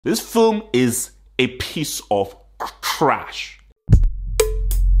This film is a piece of trash.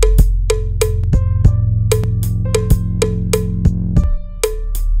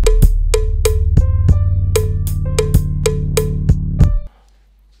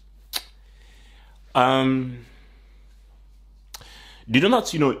 Do you know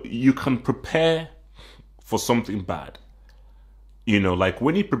that, you can prepare for something bad? Like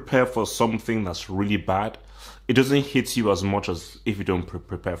when you prepare for something that's really bad, it doesn't hit you as much as if you don't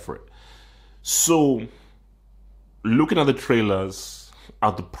prepare for it. So, looking at the trailers,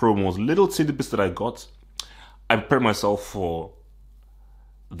 at the promos, little tidbits that I got, I prepared myself for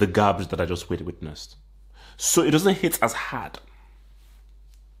the garbage that I just witnessed. So it doesn't hit as hard.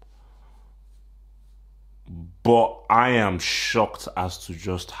 But I am shocked as to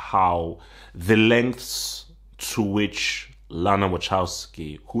just how the lengths to which Lana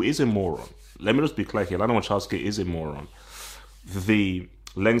Wachowski, who is a moron, let me just be clear here, Lana Wachowski is a moron. The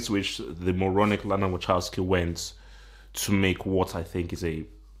lengths to which the moronic Lana Wachowski went to make what I think is a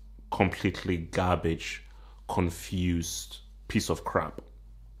completely garbage, confused piece of crap.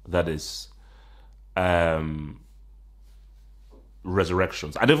 That is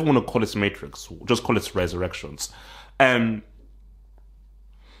Resurrections. I don't even want to call it Matrix. Just call it Resurrections.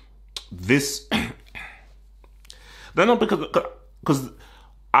 This... No, because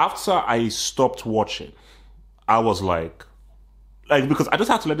after I stopped watching, I was like, because I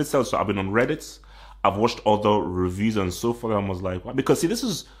just had to let it settle. So I've been on Reddit, I've watched other reviews and so forth. And I was like, because see,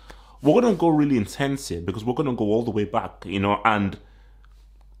 we're going to go really intense here, because we're going to go all the way back, and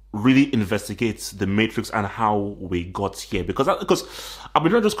really investigate the Matrix and how we got here. Because I've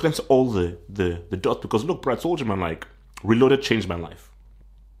been just connecting all the dots. Because look, bro, I told you, man, Reloaded changed my life.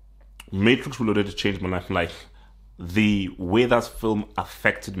 Matrix Reloaded changed my life. The way that film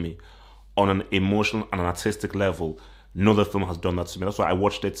affected me on an emotional and an artistic level, no other film has done that to me. That's why I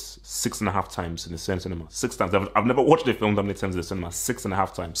watched it 6.5 times in the same cinema. 6 times. I've never watched a film that many times in the cinema.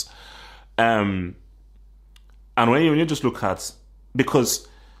 6.5 times. And when you just look at... Because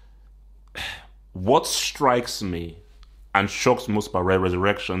what strikes me and shocks most about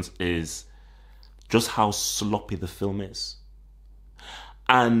Resurrections is just how sloppy the film is.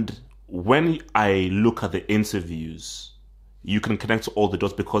 And when I look at the interviews, you can connect to all the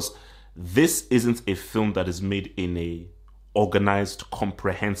dots, because this isn't a film that is made in a organized,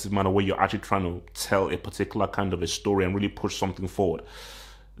 comprehensive manner where you're actually trying to tell a particular kind of a story and really push something forward.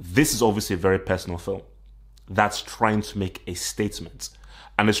 This is obviously a very personal film that's trying to make a statement.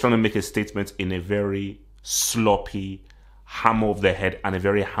 And it's trying to make a statement in a very sloppy, hammer of the head and a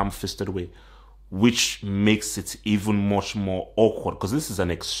very ham-fisted way, which makes it even much more awkward, because this is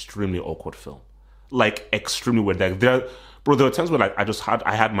an extremely awkward film. Extremely weird. There were times where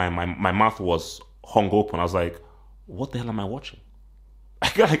I had my mouth was hung open. I was like, what the hell am I watching?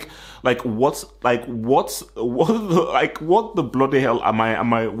 What the bloody hell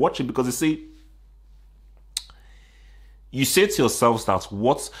am I watching? Because you say to yourself that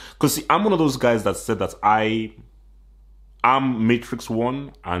because I'm one of those guys that said that I'm Matrix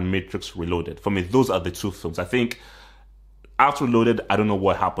 1 and Matrix Reloaded. For me, those are the two films. I think after Reloaded, I don't know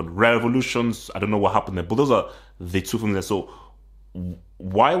what happened. Revolutions, I don't know what happened there. But those are the two films there. So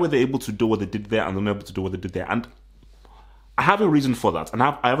why were they able to do what they did there and they're not able to do what they did there? And I have a reason for that. And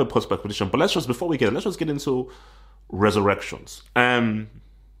I have a post-expedition. But before we get it, let's just get into Resurrections.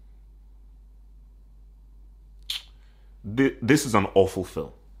 This is an awful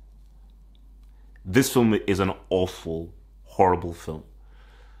film. This film is an awful, horrible film.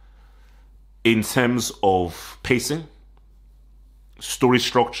 In terms of pacing, story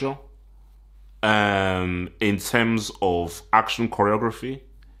structure, in terms of action choreography,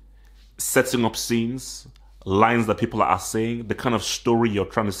 setting up scenes, lines that people are saying, the kind of story you're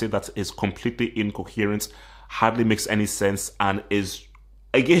trying to say that is completely incoherent, hardly makes any sense, and is,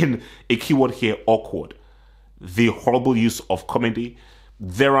 again, a keyword here, awkward. The horrible use of comedy.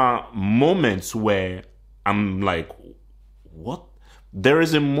 There are moments where I'm like, what? There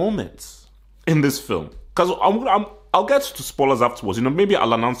is a moment in this film, because I'll get to spoilers afterwards. Maybe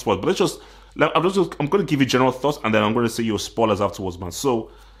I'll announce spoilers, but I'm going to give you general thoughts, and then I'm going to say your spoilers afterwards, man. So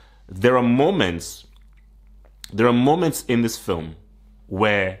there are moments in this film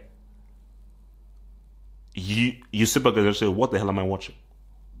where you sit back and say, what the hell am I watching?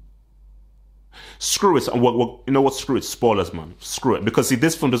 Screw it. You know what? Screw it. Spoilers, man. Screw it. Because see,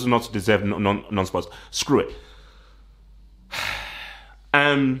 this film does not deserve non-spoilers. Screw it.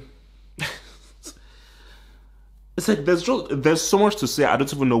 It's there's so much to say. I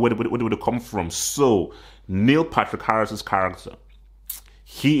don't even know where to come from. So Neil Patrick Harris's character,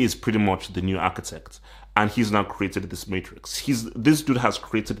 he is pretty much the new architect, and he's now created this Matrix. This dude has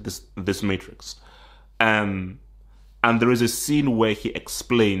created this Matrix. And there is a scene where he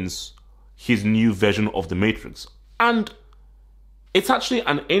explains his new version of the Matrix. And it's actually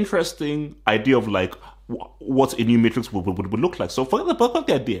an interesting idea of like what a new Matrix would look like. So forget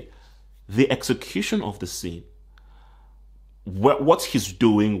the idea. The execution of the scene, what he's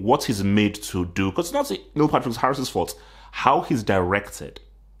doing, what he's made to do, because it's not Neil Patrick Harris's fault, how he's directed,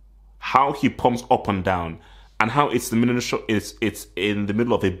 how he pumps up and down, and how it's in the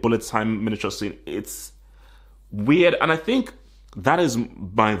middle of a bullet time miniature scene. It's weird, and I think that is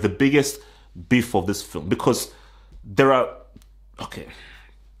the biggest beef of this film, because there are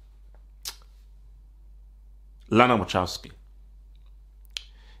Lana Wachowski.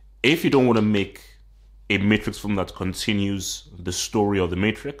 If you don't want to make a Matrix film that continues the story of the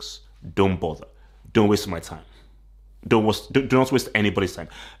Matrix, don't bother. Don't waste my time. Do not waste anybody's time.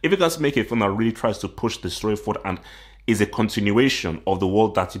 If you guys make a film that really tries to push the story forward and is a continuation of the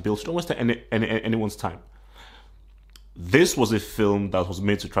world that he built, don't waste anyone's time. This was a film that was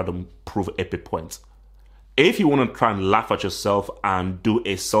made to try to prove epic points. If you want to try and laugh at yourself and do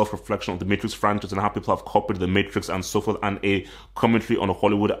a self-reflection of the Matrix franchise and how people have copied the Matrix and so forth, and a commentary on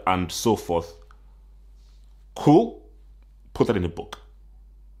Hollywood and so forth, cool, put that in a book.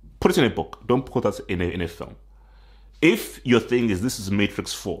 Put it in a book. Don't put that in a film. If your thing is this is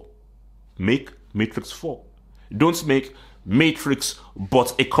Matrix 4, make Matrix 4. Don't make Matrix,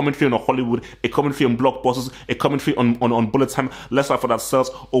 but a commentary on Hollywood, a commentary on blockbusters, a commentary on bullet time, let's laugh at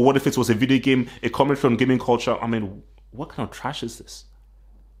ourselves, or what if it was a video game, a commentary on gaming culture. I mean, what kind of trash is this?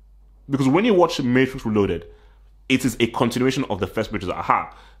 Because when you watch Matrix Reloaded, it is a continuation of the first Matrix.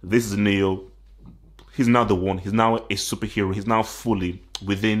 Aha, this is Neo. He's now the one. He's now a superhero. He's now fully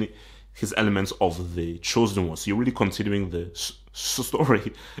within his elements of the chosen one. So you're really continuing the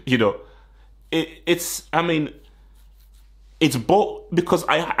story. You know, it's bold, because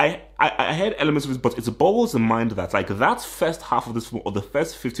I had elements of it, but it boggles the mind that like that first half of this film, or the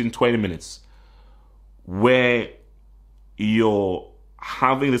first 15-20 minutes, where you're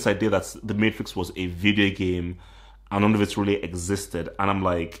having this idea that the Matrix was a video game and none of it really existed, and I'm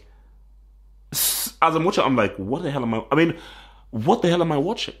like, as I'm watching, I'm like, what the hell am I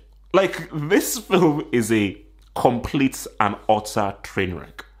watching? Like, this film is a complete and utter train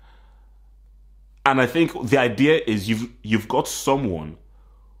wreck. And I think the idea is you've got someone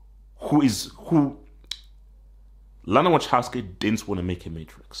who Lana Wachowski didn't want to make a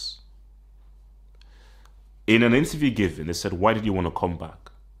Matrix. In an interview given, they said, why did you want to come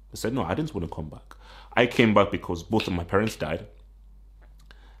back? I said, no, I didn't want to come back. I came back because both of my parents died,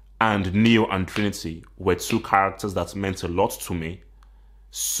 and Neo and Trinity were two characters that meant a lot to me.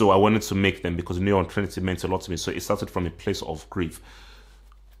 So I wanted to make them because Neo and Trinity meant a lot to me. So it started from a place of grief.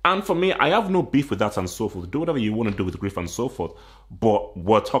 And for me, I have no beef with that and so forth. Do whatever you want to do with grief and so forth. But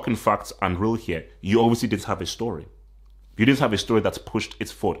we're talking facts and real here. You obviously didn't have a story. You didn't have a story that's pushed it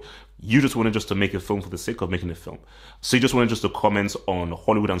forward. You just wanted just to make a film for the sake of making a film. So you just wanted just to comment on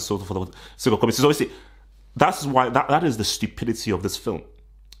Hollywood and so forth for the sake of comments. So obviously, that's why that is the stupidity of this film.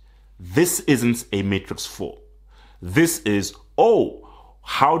 This isn't a Matrix 4. This is,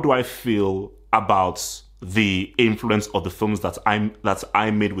 how do I feel about the influence of the films that I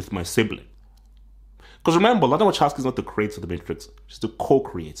made with my sibling? Because remember, Lana Wachowski is not the creator of the Matrix; she's the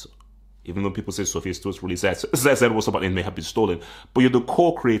co-creator. Even though people say Sophia Stewart really said what's about it may have been stolen, but you're the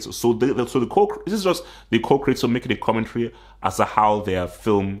co-creator. So this is just the co-creator making a commentary as to how their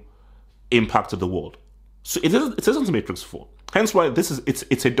film impacted the world. So it isn't Matrix 4. Hence why it's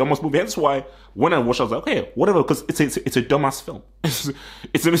a dumbass movie. Hence why when I watched, I was like, okay, whatever, because it's a dumbass film. it's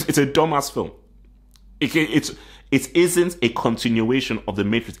a dumbass film. It isn't a continuation of the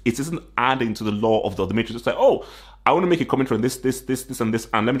Matrix. It isn't adding to the lore of the Matrix. It's like, I want to make a commentary on this, and this,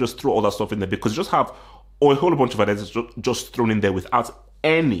 and let me just throw all that stuff in there, because you just have a whole bunch of ideas just thrown in there without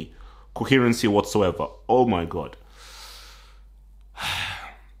any coherency whatsoever. Oh my God.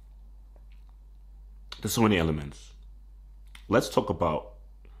 There's so many elements. Let's talk about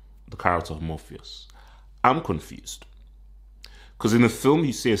the character of Morpheus. I'm confused. Because in the film,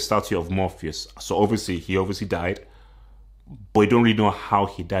 you see a statue of Morpheus. So he obviously died. But you don't really know how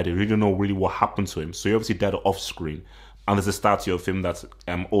he died. You really don't know really what happened to him. So he obviously died off screen. And there's a statue of him that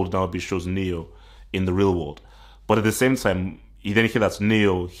old now shows Neo in the real world. But at the same time, you then hear that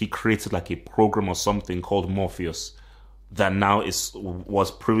Neo, he created like a program or something called Morpheus that now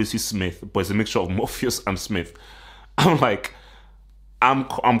was previously Smith, but it's a mixture of Morpheus and Smith. I'm like,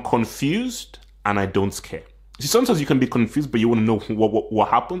 I'm confused and I don't care. See, sometimes you can be confused, but you want to know what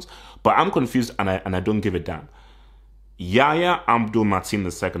happens. But I'm confused and I don't give a damn. Yahya Abdul-Mateen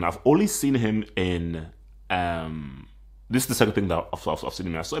II. I've only seen him in this is the second thing that I've seen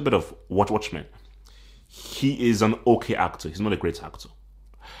him. I saw a bit of Watchmen. He is an okay actor. He's not a great actor.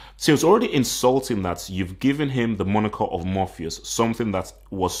 So it's already insulting that you've given him the moniker of Morpheus, something that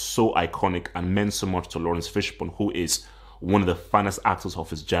was so iconic and meant so much to Lawrence Fishburne, who is one of the finest actors of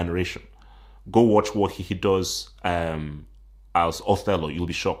his generation. Go watch what he does as Othello. You'll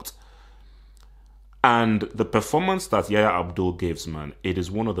be shocked. And the performance that Yahya Abdul gives, man, it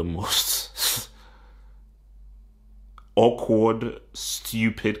is one of the most awkward,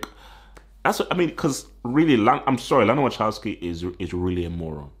 stupid. That's what I mean. Because really, I'm sorry, Lana Wachowski is really a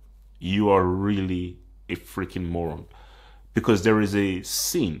moron. You are really a freaking moron. Because there is a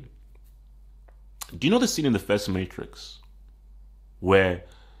scene. Do you know the scene in the first Matrix where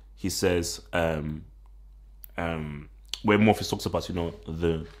he says, where Morpheus talks about,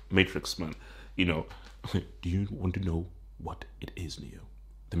 the Matrix, man. Do you want to know what it is, Neo?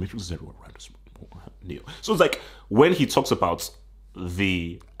 The Matrix is everywhere around us, Neo. So it's like when he talks about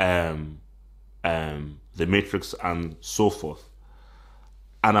the Matrix and so forth,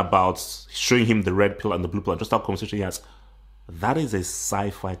 and about showing him the red pill and the blue pill, and just that conversation he has, that is a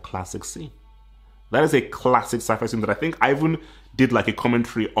sci-fi classic scene. That is a classic sci-fi scene that I think I even did like a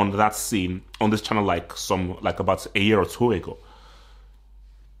commentary on that scene on this channel like about a year or two ago.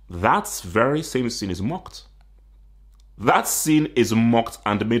 That very same scene is mocked. That scene is mocked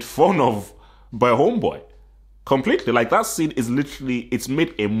and made fun of by Homeboy. Completely. Like that scene is literally, it's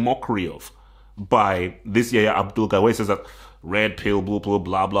made a mockery of by this Yahya Abdul guy where he says that red pill, blue pill,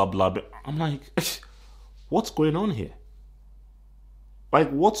 blah, blah, blah. I'm like, what's going on here? Like,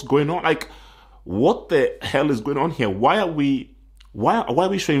 what's going on? Like, what the hell is going on here? Why are we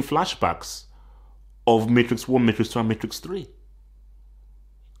showing flashbacks of Matrix 1, Matrix 2, and Matrix 3?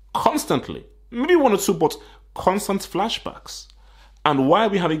 Constantly. Maybe one or two, but constant flashbacks. And why are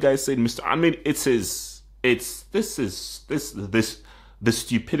we having guys saying, I mean, the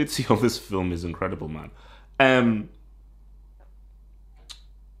stupidity of this film is incredible, man.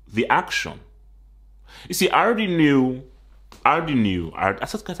 The action. You see, I already knew,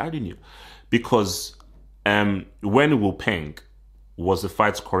 because Wen Wu Peng was the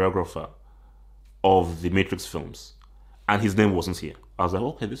fight choreographer of the Matrix films, and his name wasn't here. I was like,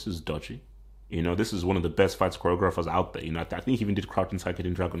 okay, this is dodgy. This is one of the best fight choreographers out there. I think he even did Crouching Tiger,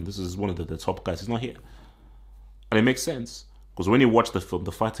 Hidden Dragon. This is one of the top guys. He's not here. And it makes sense, because when you watch the film,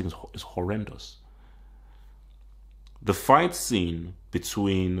 the fighting is horrendous. The fight scene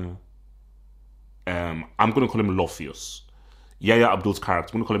between, I'm going to call him Morpheus, Yahya Abdul's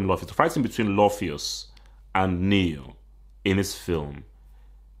character, I'm going to call him Morpheus. The fight scene between Morpheus and Neo in this film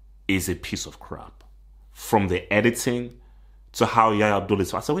is a piece of crap. From the editing to how Yahya Abdul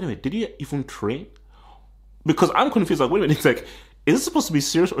is. I said, wait a minute, did you even train? Because I'm confused. Like, wait a minute, it's like, is this supposed to be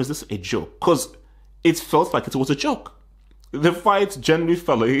serious or is this a joke? Because it felt like it was a joke. The fight generally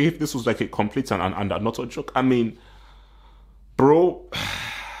felt like if this was like a complete and not a joke. I mean, bro.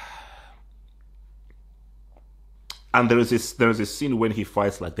 And there is a scene when he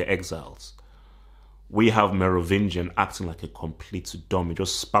fights like the exiles. We have Merovingian acting like a complete dummy,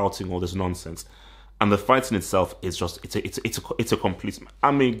 just spouting all this nonsense. And the fighting itself is just, it's a complete,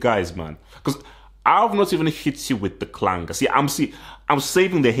 I mean, guys, man. Because I've not even hit you with the clang. See, I'm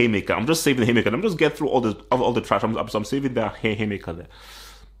saving the haymaker. I'm just saving the haymaker. I'm just get through all the trash. I'm saving the haymaker there.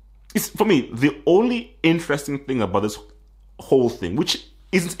 It's, for me, the only interesting thing about this whole thing, which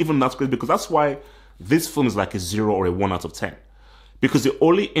isn't even that great, because that's why this film is like a 0 or a 1 out of 10. Because the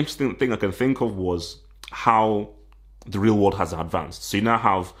only interesting thing I can think of was how the real world has advanced. So you now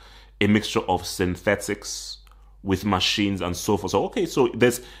have a mixture of synthetics with machines and so forth. So, okay, so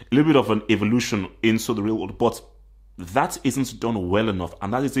there's a little bit of an evolution into the real world, but that isn't done well enough.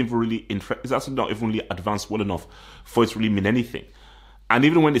 And that isn't really it's actually not even really advanced well enough for it to really mean anything. And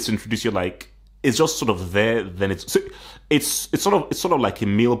even when it's introduced, you're like, it's just sort of there, then it's sort of like a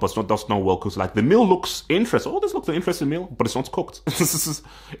meal, but that's not well cooked. Like the meal looks interesting. Oh, this looks an interesting meal, but it's not cooked. It's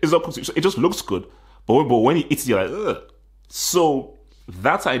not cooked. It just looks good, but when you eat it, you're like, ugh. So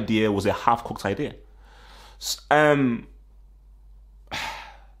that idea was a half-cooked idea. You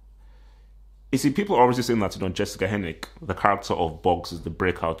see, people are obviously saying that, Jessica Hennick, the character of Boggs, is the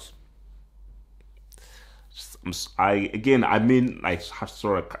breakout. Sorry.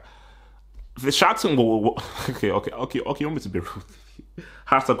 The Sharkton will okay. You want me to be rude?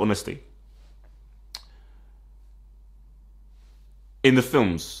 Hashtag honesty. In the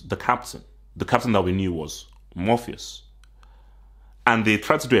films, the captain that we knew was Morpheus, and they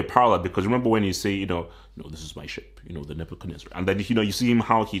tried to do a parallel because remember when you say, this is my ship, the Nebuchadnezzar, and then you see him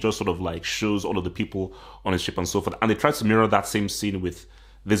how he just sort of like shows all of the people on his ship and so forth, and they tried to mirror that same scene with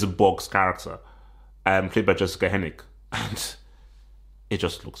this Boggs character, played by Jessica Hennick, and it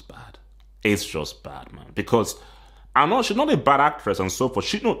just looks bad. It's just bad, man. Because I know she's not a bad actress and so forth.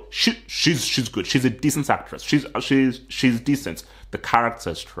 She's good. She's a decent actress. She's decent. The character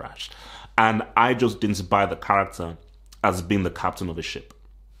is trash, and I just didn't buy the character as being the captain of a ship.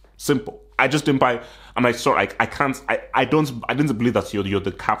 Simple. I just didn't buy. I'm like, sorry, I can't. I didn't believe that you're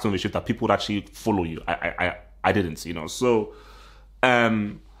the captain of a ship, that people would actually follow you. I didn't, you know. So,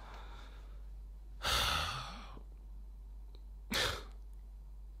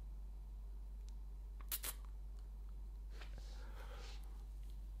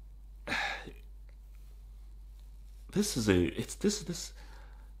 this is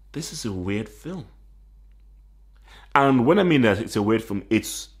a weird film. And when I mean that it's a weird film,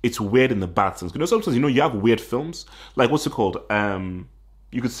 it's weird in the bad sense. You know, sometimes you have weird films, like what's it called?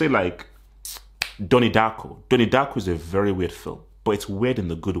 You could say like Donnie Darko. Donnie Darko is a very weird film, but it's weird in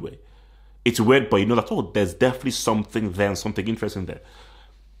the good way. It's weird, but you know that there's definitely something there and something interesting there.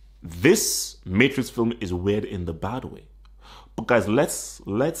 This Matrix film is weird in the bad way. But guys, let's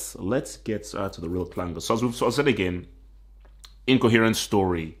get to the real clanger. So as I said again, incoherent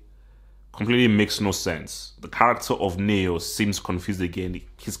story. Completely makes no sense. The character of Neo seems confused again.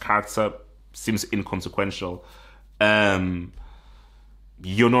 His character seems inconsequential. The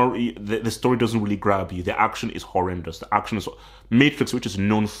story doesn't really grab you. The action is horrendous. The action is Matrix, which is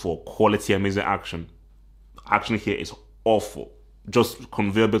known for quality, amazing action. Action here is awful. Just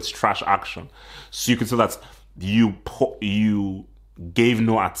conveyor belt trash action. So you can say that you gave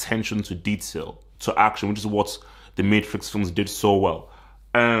no attention to detail, to action, which is what the Matrix films did so well.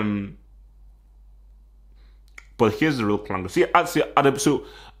 But here's the real clunger. At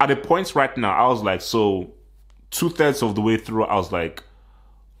the points right now, I was like, so 2/3 of the way through, I was like,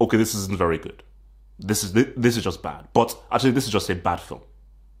 okay, this isn't very good. This is just bad. But actually, this is just a bad film.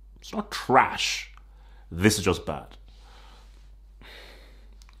 It's not trash. This is just bad.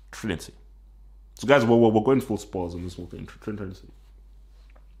 Trinity. So guys, we're going full spoilers on this whole thing. Trinity.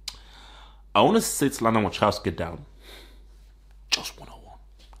 I want to sit Lana Wachowski down, just 101,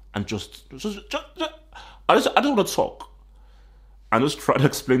 and I just want to talk and just try to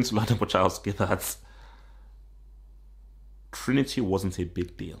explain to Lana Wachowski that Trinity wasn't a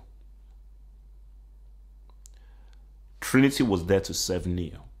big deal. Trinity was there to serve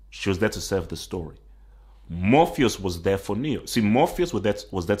Neo. She was there to serve the story. Morpheus was there for Neo. See, Morpheus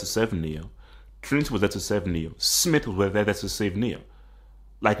was there to serve Neo. Trinity was there to serve Neo. Smith was there to save Neo.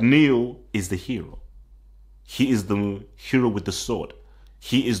 Like, Neo is the hero. He is the hero with the sword.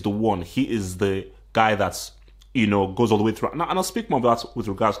 He is the one. He is the guy that's, goes all the way through. And I'll speak more about that with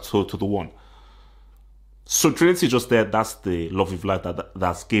regards to the one. So Trinity just there, that's the love of life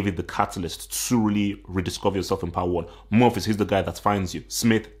that gave it the catalyst to really rediscover yourself in Part 1. Morpheus, he's the guy that finds you.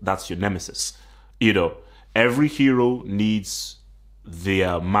 Smith, that's your nemesis. Every hero needs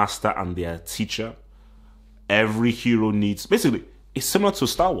their master and their teacher. Every hero needs, basically, it's similar to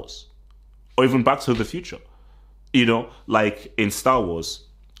Star Wars. Or even Back to the Future. Like in Star Wars,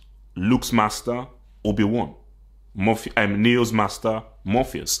 Luke's master, Obi-Wan. Neo's master,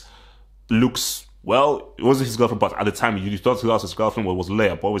 Morpheus. Luke's, well, it wasn't his girlfriend, but at the time, you thought his girlfriend was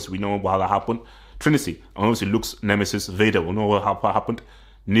Leia, but obviously we know how that happened. Trinity, and obviously Luke's nemesis, Vader, we know what happened.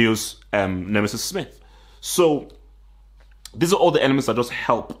 Neo's nemesis, Smith. So, these are all the elements that just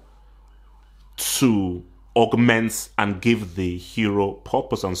help to augment and give the hero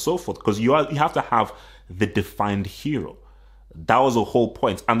purpose and so forth, because you have to have the defined hero. That was the whole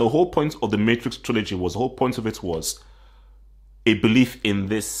point. And the whole point of the Matrix trilogy the whole point of it was a belief in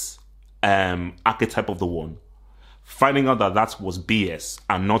this archetype of the one, finding out that was BS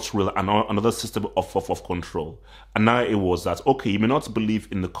and not real, and another system of control. And now it was that, okay, you may not believe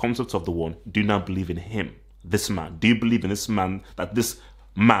in the concept of the one, do you not believe in him, this man? Do you believe in this man, that this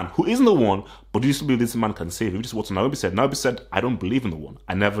man, who isn't the one, but do you still believe this man can save you? Which is what Naomi said. Naomi said, I don't believe in the one.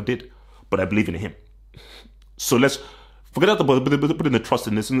 I never did, but I believe in him. So let's forget about put in the trust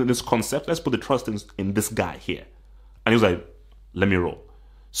in this concept. Let's put the trust in this guy here. And he was like, let me roll.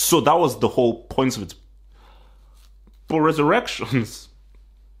 So that was the whole point of it. But Resurrections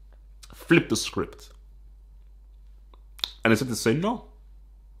flipped the script. And they said to say, no.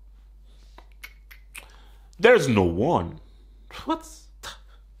 There's no one. What?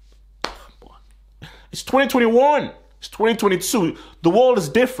 It's 2021. It's 2022. The world is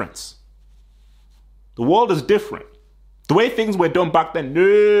different. The world is different. The way things were done back then,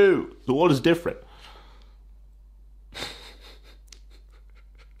 no. The world is different.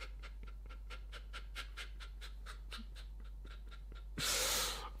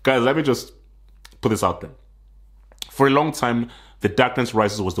 Guys, let me just put this out there. For a long time, The Dark Knight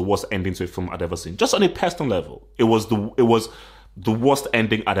Rises was the worst ending to a film I'd ever seen. Just on a personal level, it was the worst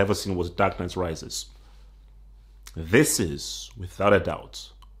ending I'd ever seen was Dark Knight Rises. This is, without a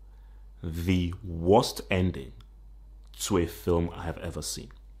doubt, the worst ending to a film I have ever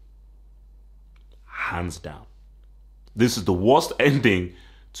seen. Hands down. This is the worst ending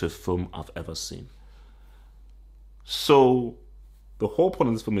to a film I've ever seen. So, the whole point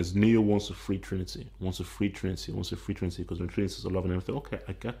of this film is Neo wants to free Trinity. Wants to free Trinity because when Trinity is alive and everything, okay,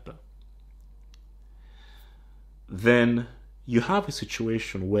 I get that. Then you have a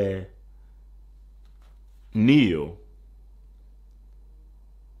situation where Neo.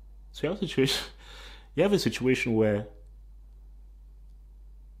 So you have a situation where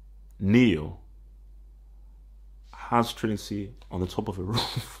Neo has Trinity on the top of a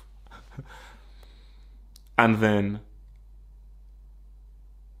roof. And then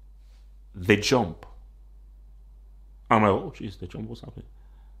they jump. I'm like, oh jeez, they jump, what's happening?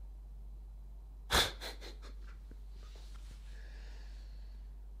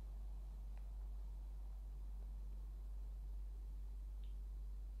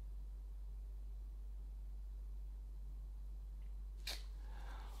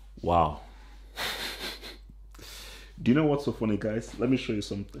 Wow. Do you know what's so funny, guys? Let me show you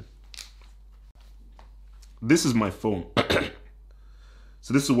something. This is my phone.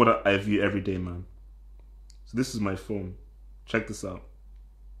 So this is what I view every day, man. So this is my phone. Check this out.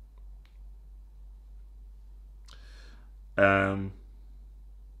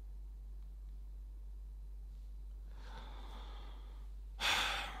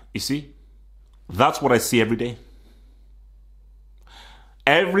 You see? That's what I see every day.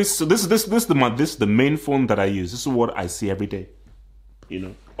 This is the main phone that I use. This is what I see every day. You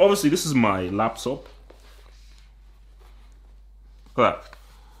know, obviously this is my laptop. Look at that.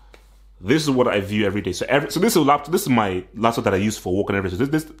 This is what I view every day. So this is my laptop that I use for work and everything. So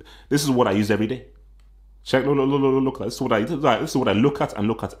this is what I use every day. Check, look. This is what I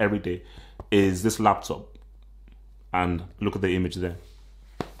look at every day. Is this laptop, and look at the image there.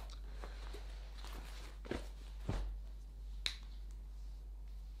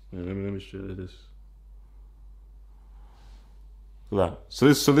 Let me show you this. Look at that. So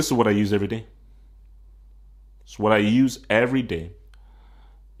this is what I use every day. So what I use every day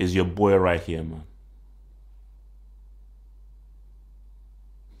is your boy right here, man.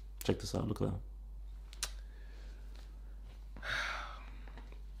 Check this out. Look at that.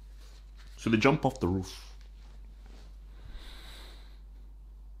 So they jump off the roof.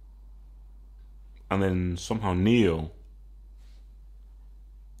 And then somehow Neo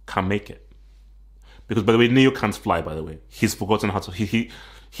can make it. Because, by the way, Neo can't fly, by the way. He's forgotten how to... He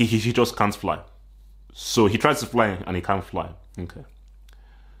just can't fly. So he tries to fly and he can't fly. Okay.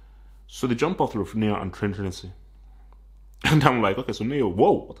 So they jump off the roof, Neo and Trinity. And I'm like, okay, so Neo,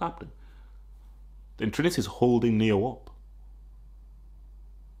 whoa, what's happening? Then Trinity is holding Neo up.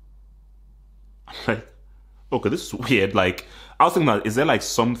 I'm like, okay, this is weird. Like, I was thinking, is there like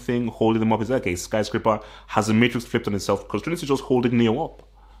something holding them up? Is there like a skyscraper? Has the Matrix flipped on itself? Because Trinity is just holding Neo up.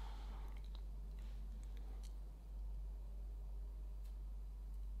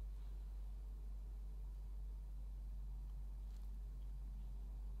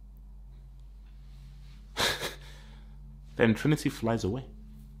 Then Trinity flies away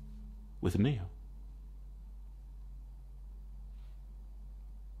with Neo.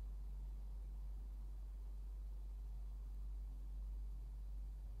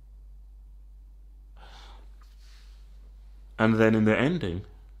 And then in the ending,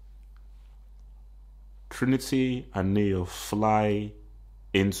 Trinity and Neo fly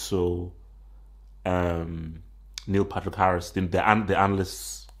into Neil Patrick Harris, the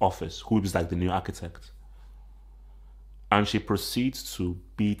analyst's office, who is like the new architect. And she proceeds to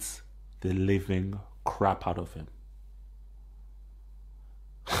beat the living crap out of him.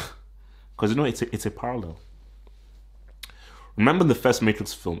 Because, you know, it's a parallel. Remember the first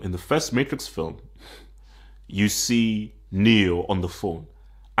Matrix film? In the first Matrix film, you see Neo on the phone.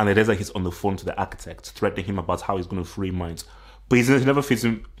 And it is like he's on the phone to the architect, threatening him about how he's going to free minds. But he never sees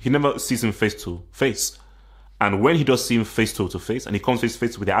him face to face. And when he does see him face to face, and he comes face to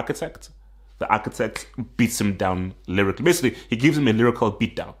face with the architect beats him down lyrically. Basically, he gives him a lyrical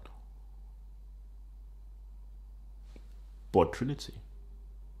beatdown. But Trinity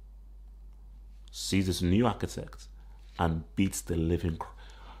sees this new architect and beats the living...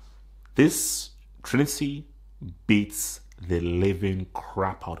 This Trinity beats the living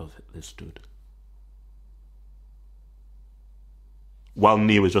crap out of this dude. While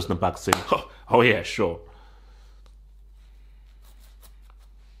Neo is just in the back saying, oh yeah, sure.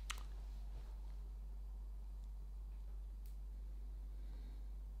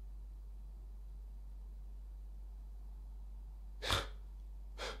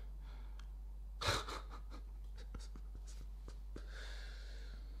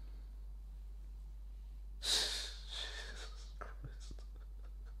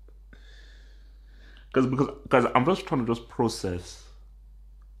 Because I'm just trying to just process.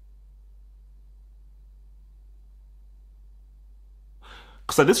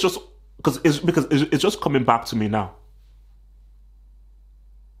 Because it's just coming back to me now.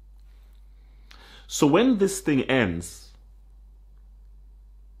 So when this thing ends,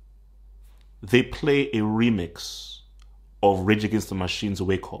 they play a remix of Rage Against the Machine's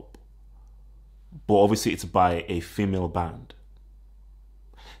Wake Up. But obviously it's by a female band.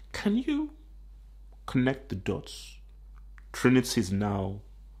 Can you connect the dots? Trinity is now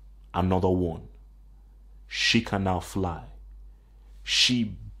another one. She can now fly.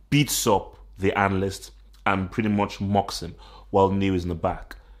 She beats up the analyst and pretty much mocks him while Neo is in the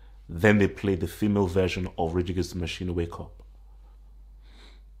back. Then they play the female version of Rage Against the Machine Wake Up.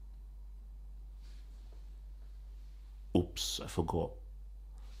 Oops, I forgot.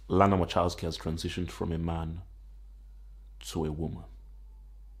 Lana Wachowski has transitioned from a man to a woman.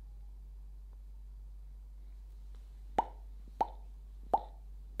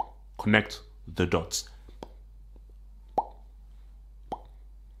 Connect the dots.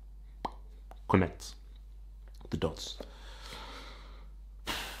 Connect the dots.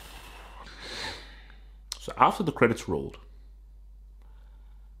 So after the credits rolled,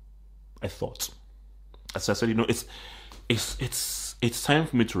 I thought, as I said, it's time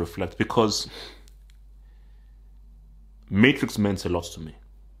for me to reflect, because Matrix meant a lot to me.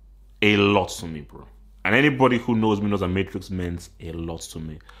 A lot to me, bro. And anybody who knows me knows that Matrix meant a lot to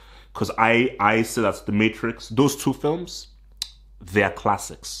me. Because I say that the Matrix, those two films, they are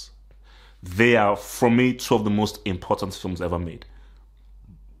classics. They are, for me, two of the most important films ever made.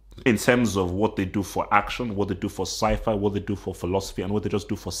 In terms of what they do for action, what they do for sci-fi, what they do for philosophy, and what they just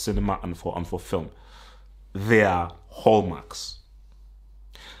do for cinema and for film. They are hallmarks.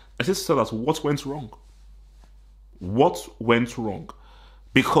 I just tell us what went wrong. What went wrong?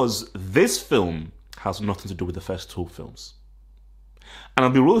 Because this film has nothing to do with the first two films. And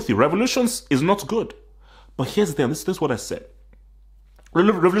I'll be real with you, Revolutions is not good. But here's the thing, this is what I said.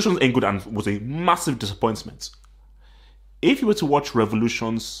 Revolutions ain't good and was a massive disappointment. If you were to watch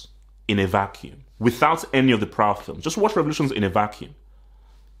Revolutions in a vacuum, without any of the prior films, just watch Revolutions in a vacuum,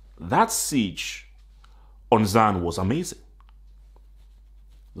 that siege on Zan was amazing.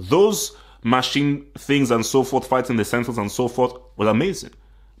 Those machine things and so forth, fighting the Sentinels and so forth, was amazing.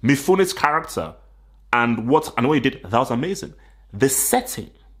 Mifune's character and what he did, that was amazing. The setting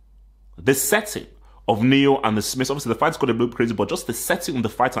of Neo and the Smiths, obviously the fight's got a little crazy, but just the setting of the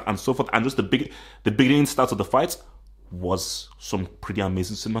fight and so forth, and just the beginning start of the fight was some pretty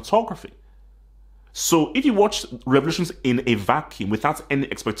amazing cinematography. So if you watch Revolutions in a vacuum without any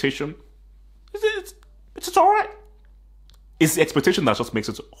expectation, it's alright. It's the expectation that just makes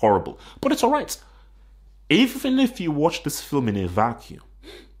it horrible. But it's alright. Even if you watch this film in a vacuum,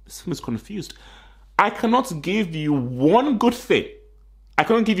 this film is confused. I cannot give you one good thing. I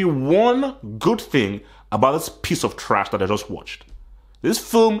cannot give you one good thing about this piece of trash that I just watched. This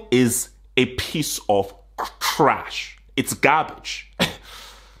film is a piece of trash. It's garbage.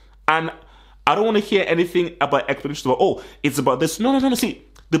 And I don't want to hear anything about explanations about, oh, it's about this. No. See,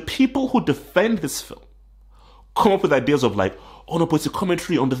 the people who defend this film come up with ideas of like, oh no, but it's a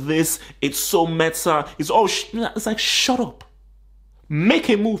commentary on this. It's so meta. It's like, shut up. Make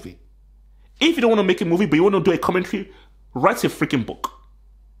a movie. If you don't want to make a movie, but you want to do a commentary, write a freaking book.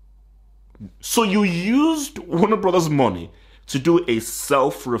 So you used Warner Brothers' money to do a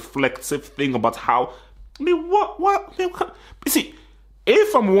self-reflective thing about how, what? You see,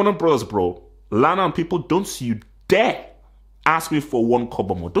 if I'm Warner Brothers, bro, Lana and people, don't you dare ask me for one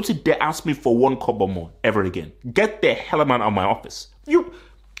kobo more. Don't you dare ask me for one kobo more ever again. Get the hell out of my office.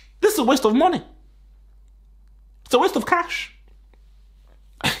 This is a waste of money. It's a waste of cash.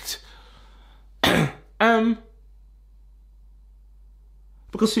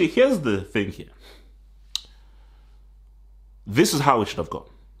 Because see, here's the thing here. This is how it should have gone.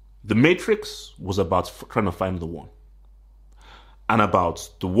 The Matrix was about trying to find the one. And about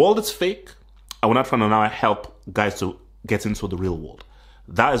the world is fake, and we're not trying to now help guys to get into the real world.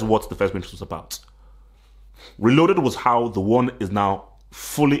 That is what the first Matrix was about. Reloaded was how the one is now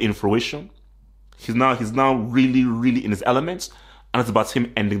fully in fruition. He's now really, really in his elements, and it's about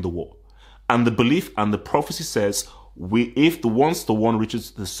him ending the war. And the belief and the prophecy says, once the one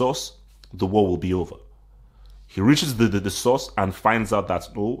reaches the source, the war will be over. He reaches the source and finds out that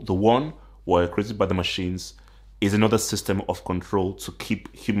the one, were created by the machines, is another system of control to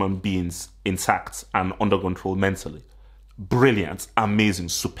keep human beings intact and under control mentally. Brilliant, amazing,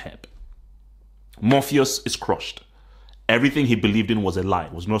 superb. Morpheus is crushed. Everything he believed in was a lie,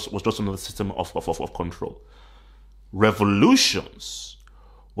 was just another system of control. Revolutions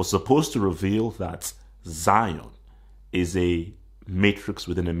was supposed to reveal that Zion is a matrix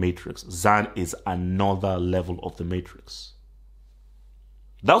within a matrix. Zion is another level of the matrix.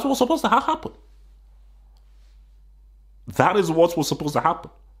 That's what was supposed to happen. That is what was supposed to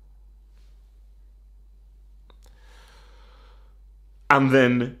happen. And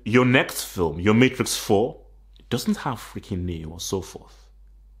then your next film, your Matrix 4, doesn't have freaking Neo or so forth.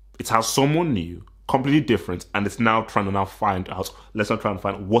 It has someone new, completely different, and it's now trying to find out, let's now try and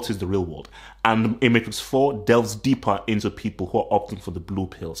find what is the real world. And in Matrix 4 delves deeper into people who are opting for the blue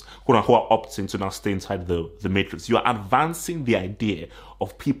pills, who are opting to now stay inside the Matrix. You are advancing the idea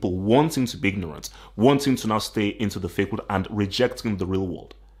of people wanting to be ignorant, wanting to now stay into the fake world and rejecting the real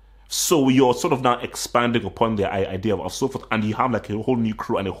world. So you're sort of now expanding upon the idea of so forth, and you have like a whole new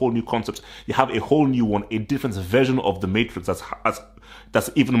crew and a whole new concept. You have a whole new one, a different version of the Matrix that's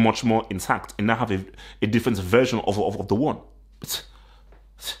even much more intact, and now have a different version of the one.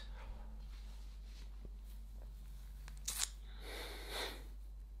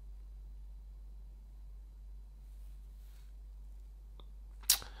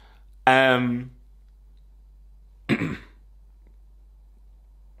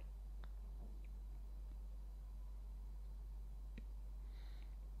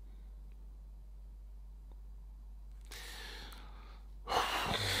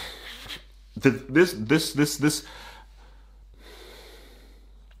 This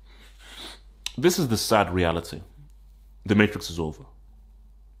is the sad reality. The Matrix is over.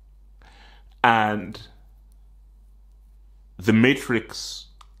 And the Matrix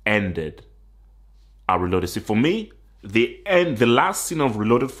ended at Reloaded. See, for me, the last scene of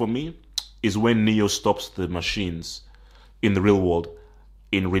Reloaded for me is when Neo stops the machines in the real world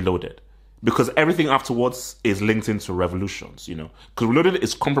in Reloaded. Because everything afterwards is linked into Revolutions, you know. Because Reloaded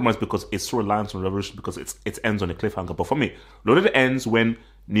is compromised because it's so reliant on Revolution because it ends on a cliffhanger. But for me, Reloaded ends when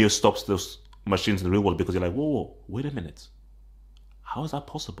Neo stops those machines in the real world because you're like, whoa, wait a minute. How is that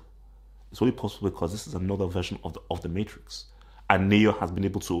possible? It's only possible because this is another version of the Matrix. And Neo has been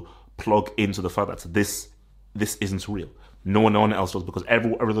able to plug into the fact that this isn't real. No one else does, because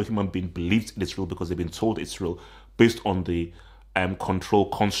every other human being believes it's real because they've been told it's real based on the control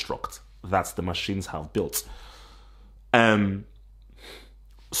construct that the machines have built.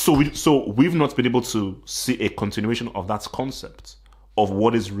 So we've not been able to see a continuation of that concept of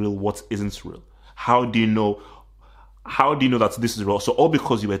what is real, what isn't real. How do you know that this is real? So all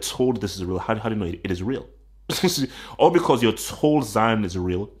because you were told this is real, how do you know it is real? All because you're told Zion is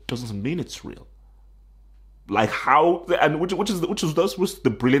real doesn't mean it's real. Like how, and which was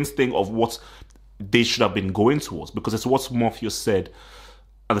the brilliant thing of what they should have been going towards, because it's what Morpheus said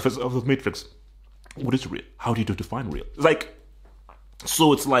at the first of the Matrix. What is real? How do you define real? It's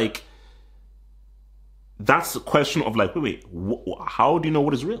like that's a question of like, wait, how do you know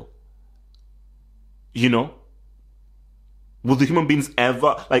what is real? You know, will the human beings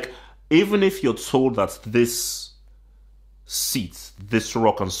ever, like, even if you're told that this seat, this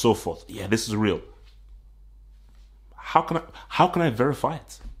rock, and so forth, yeah, this is real, how can I verify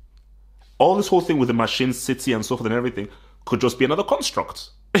it? All this whole thing with the machine city and so forth and everything could just be another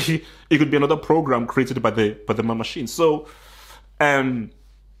construct. It could be another program created by the machine. So, I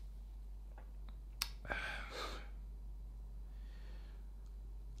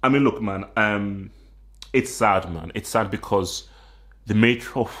mean, look, man, it's sad, man. It's sad because the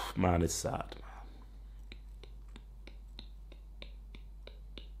Matrix, oh, man, it's sad, man.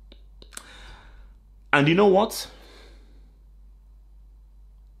 And you know what?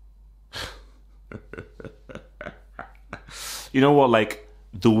 You know what, like,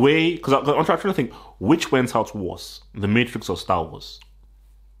 the way, because I'm trying to think, which went out worse, The Matrix or Star Wars?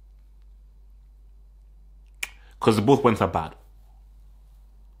 Because they both went out bad.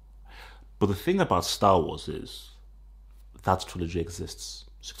 But the thing about Star Wars is that trilogy exists.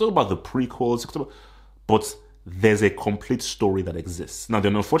 So you can talk about the prequels, but there's a complete story that exists. Now, the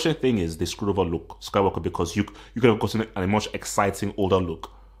unfortunate thing is they screwed over Luke Skywalker because you could have gotten a much exciting older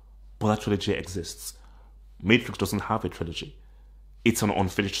Luke. But that trilogy exists. Matrix doesn't have a trilogy. It's an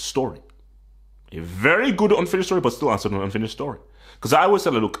unfinished story. A very good unfinished story, but still an unfinished story. Because I always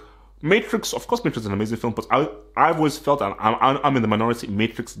said, look, Matrix, of course Matrix is an amazing film, but I've always felt, and I'm in the minority,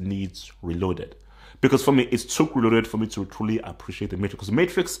 Matrix needs Reloaded. Because for me, it took Reloaded for me to truly appreciate the Matrix. Because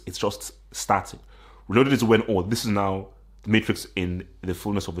Matrix, it's just starting. Reloaded is when, this is now the Matrix in the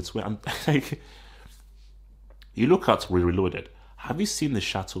fullness of its way. And like, you look at Reloaded, have you seen the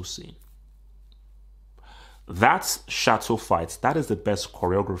Chateau scene? That Chateau fight, that is the best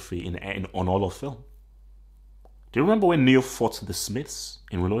choreography on all of film. Do you remember when Neo fought the Smiths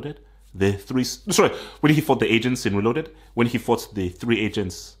in Reloaded? When he fought the agents in Reloaded? When he fought the 3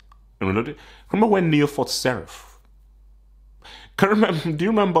 agents in Reloaded. Remember when Neo fought Seraph? Do you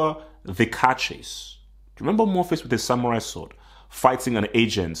remember the car chase? Do you remember Morpheus with a samurai sword fighting an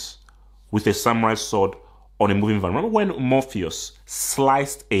agent with a samurai sword on a moving van? Remember when Morpheus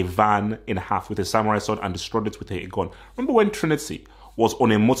sliced a van in half with a samurai sword and destroyed it with a gun? Remember when Trinity was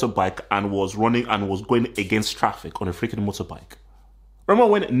on a motorbike and was running and was going against traffic on a freaking motorbike?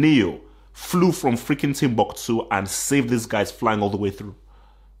 Remember when Neo flew from freaking Timbuktu and saved these guys flying all the way through?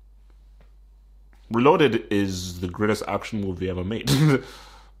 Reloaded is the greatest action movie ever made.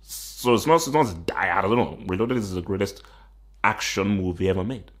 So it's not Die Hard, I don't know. Reloaded is the greatest action movie ever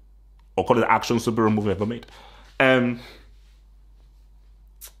made. Or call it action superhero movie ever made.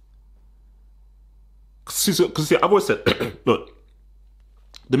 Because I've always said, look,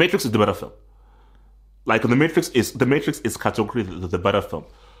 The Matrix is the better film. Like The Matrix is categorically the better film.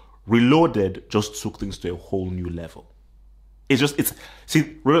 Reloaded just took things to a whole new level.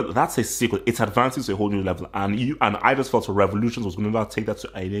 That's a sequel. It's advancing to a whole new level, and I just felt Revolutions was going to take that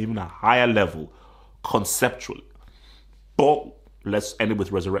to even a higher level conceptually. But let's end it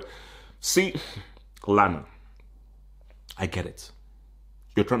with Resurrect. See, Lana, I get it.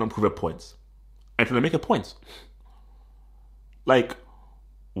 You're trying to prove a point. I'm trying to make a point. Like,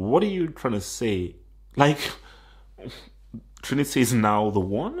 what are you trying to say? Like, Trinity is now the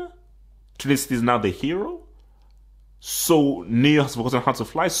one? Trinity is now the hero? So Neo has forgotten how to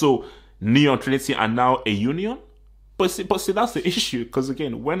fly? So Neo and Trinity are now a union? But see, that's the issue. Because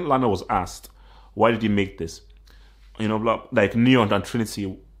again, when Lana was asked, why did he make this? Like Neo and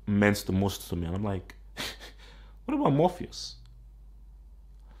Trinity meant the most to me. And I'm like, what about Morpheus?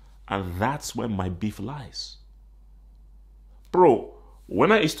 And that's where my beef lies. Bro,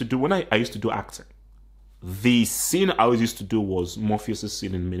 when I used to do acting, the scene I always used to do was Morpheus'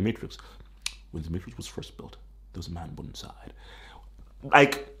 scene in The Matrix. When The Matrix was first built, there was a man born inside.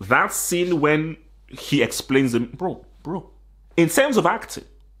 Like, that scene when he explains them, bro, in terms of acting,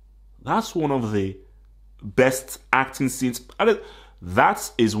 that's one of the best acting scenes.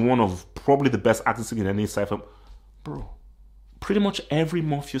 That is one of probably the best acting scenes in any sci-fi. Bro, pretty much every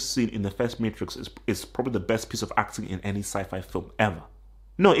Morpheus scene in the first Matrix is probably the best piece of acting in any sci-fi film ever.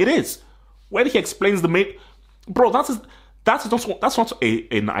 No, it is. When he explains the bro, that's not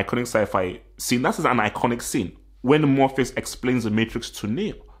an iconic sci-fi scene. That is an iconic scene when Morpheus explains the Matrix to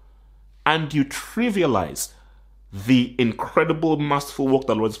Neo, and you trivialize the incredible, masterful work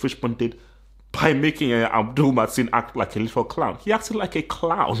that Lawrence Fishburne did by making Abdul Mateen act like a literal clown. He acted like a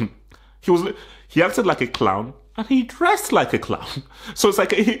clown. He acted like a clown, and he dressed like a clown. So it's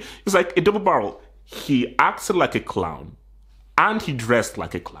like a double barrel. He acted like a clown, and he dressed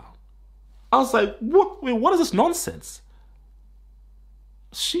like a clown. I was like, what? Wait, what is this nonsense?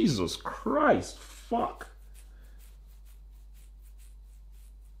 Jesus Christ, fuck.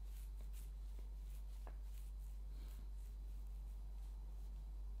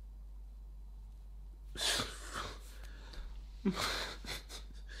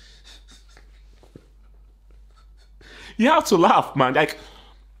 You have to laugh, man. Like,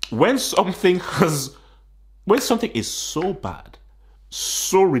 when something is so bad,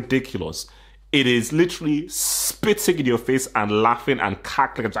 so ridiculous, it is literally spitting in your face and laughing and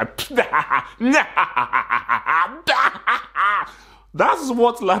cackling. That's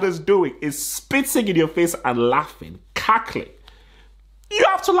what Lana's doing, is spitting in your face and laughing, cackling. You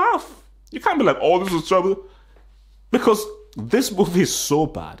have to laugh. You can't be like, oh, this is trouble. Because this movie is so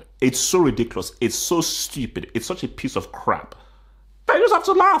bad. It's so ridiculous. It's so stupid. It's such a piece of crap that you just have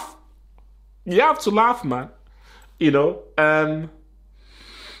to laugh. You have to laugh, man.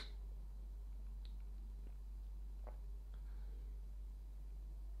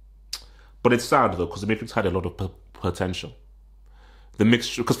 But it's sad though, because The Matrix had a lot of potential. The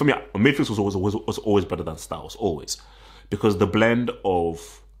mixture, because for me, Matrix was always better than Star Wars, always, because the blend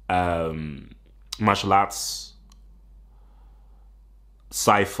of martial arts,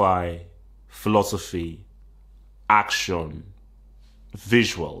 sci-fi, philosophy, action,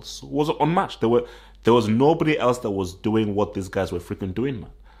 visuals was unmatched. There was nobody else that was doing what these guys were freaking doing,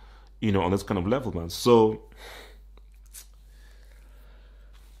 man. On this kind of level, man. So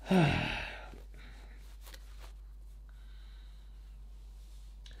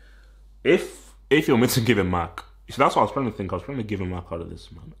if you're meant to give a mark, so that's what I was trying to think. I was trying to give a mark out of this,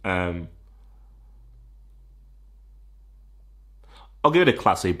 man. I'll give it a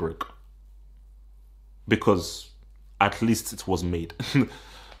Class A break, because at least it was made.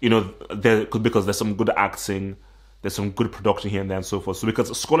 Because there's some good acting, there's some good production here and there and so forth. So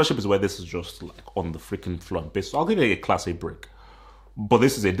because scholarship is where this is just like on the freaking floor and base. So I'll give it a Class A break. But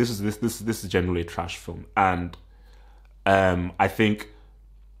this is generally a trash film, and I think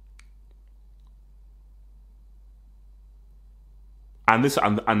And this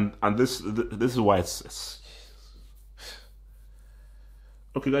is why it's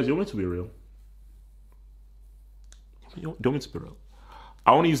okay, guys. You want me to be real? You want me to be real?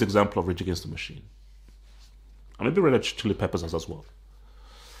 I want to use the example of Rage Against the Machine. And maybe Red Hot Chili Peppers as well.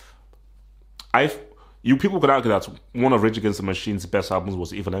 You people could argue that one of Rage Against the Machine's best albums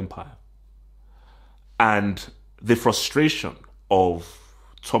was Evil Empire. And the frustration of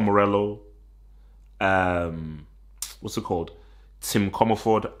Tom Morello, what's it called? Tim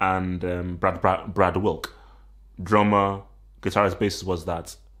Comerford and Brad Wilk, drummer, guitarist, bassist, was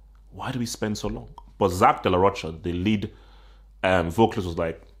that, why do we spend so long? But Zach De La Rocha, the lead vocalist, was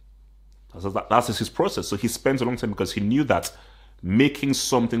like, that's his process. So he spent a long time because he knew that making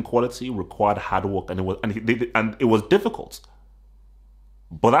something quality required hard work, and it was difficult.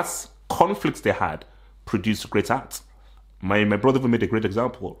 But that's conflicts they had produced great art. My brother even made a great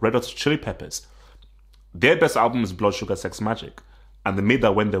example. Red Hot Chili Peppers, their best album is Blood Sugar Sex Magic, and they made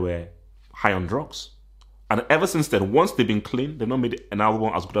that when they were high on drugs. And ever since then, once they've been clean, they've not made an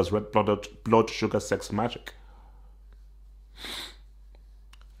album as good as Blood Sugar Sex Magic.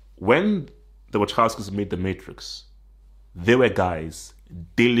 When the Wachowskis made The Matrix, they were guys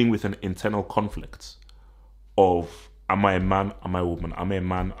dealing with an internal conflict of, am I a man, am I a woman, am I a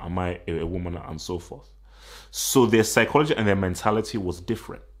man, am I a woman, and so forth. So their psychology and their mentality was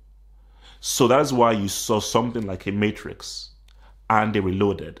different. So that is why you saw something like a Matrix and they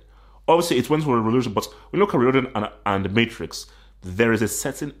Reloaded. Obviously, it went through a revolution, but when you look at Reloaded and the Matrix, there is a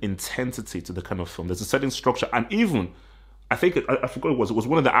certain intensity to the kind of film. There's a certain structure, and even I forgot it was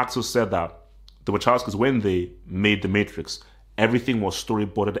one of the actors said that the Wachowskis, when they made The Matrix, everything was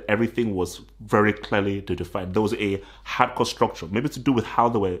storyboarded, everything was very clearly defined. There was a hardcore structure, maybe to do with how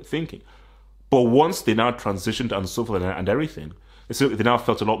they were thinking. But once they now transitioned and so forth and everything, they now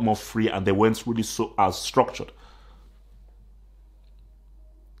felt a lot more free, and they weren't really so as structured.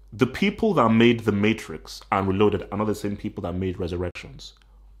 The people that made The Matrix and Reloaded are not the same people that made Resurrections,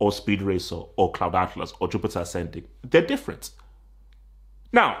 or Speed Racer, or Cloud Atlas, or Jupiter Ascending. They're different.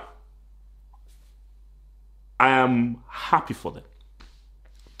 Now, I am happy for them,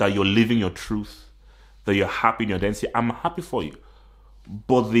 that you're living your truth, that you're happy in your identity. I'm happy for you.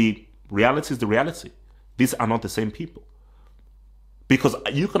 But the reality is the reality. These are not the same people. Because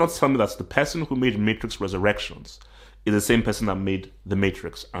you cannot tell me that the person who made Matrix Resurrections is the same person that made The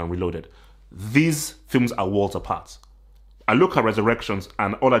Matrix and Reloaded. These films are worlds apart. I look at Resurrections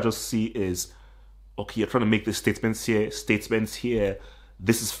and all I just see is, okay, you're trying to make these statements here,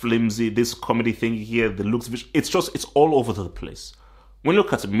 this is flimsy, this comedy thing here, the looks, it's all over the place. When you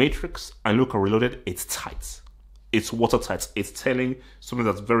look at Matrix and look at Reloaded, it's tight. It's watertight. It's telling something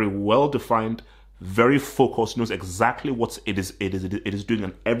that's very well defined, very focused, knows exactly what it is doing,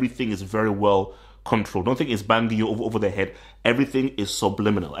 and everything is very well controlled. Don't think it's banging you over the head. Everything is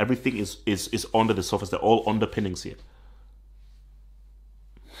subliminal. Everything is under the surface. They're all underpinnings here.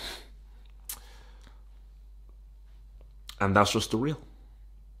 And that's just the real.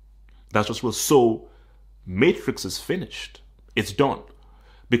 That's just real. So Matrix is finished. It's done.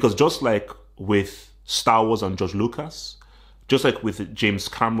 Because just like with Star Wars and George Lucas, just like with James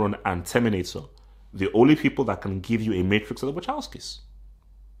Cameron and Terminator, the only people that can give you a Matrix are the Wachowskis.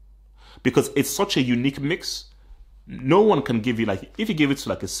 Because it's such a unique mix. No one can give you, like, if you give it to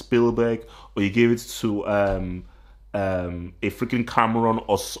like a Spielberg, or you give it to a freaking Cameron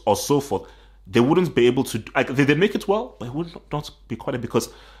or so forth, they wouldn't be able to, like, they make it well, but it would not be quite, because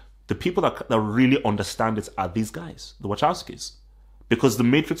the people that really understand it are these guys, the Wachowskis. Because The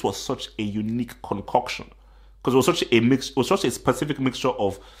Matrix was such a unique concoction. Because it was such a specific mixture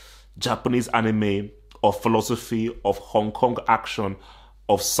of Japanese anime, of philosophy, of Hong Kong action,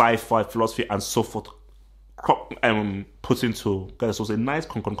 of sci-fi philosophy, and so forth, put into, guys, it was a nice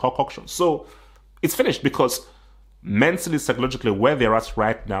concoction. So it's finished, because mentally, psychologically, where they're at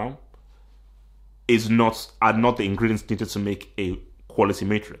right now are not the ingredients needed to make a quality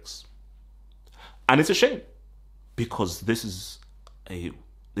Matrix. And it's a shame, because this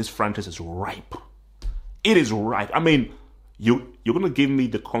franchise is ripe. It is ripe. I mean, you're going to give me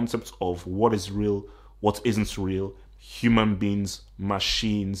the concept of what is real, what isn't real, human beings,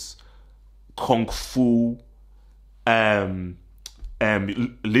 machines, kung fu,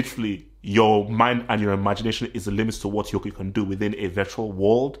 literally your mind and your imagination is the limits to what you can do within a virtual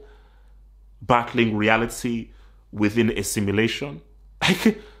world, battling reality within a simulation.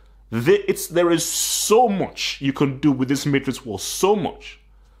 Like, there is so much you can do with this Matrix world, so much.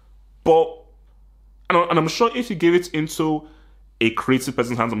 But and I'm sure if you give it into a creative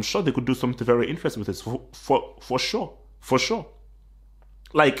person's hands, I'm sure they could do something very interesting with it, for sure.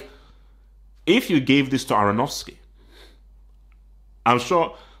 Like, if you gave this to Aronofsky, I'm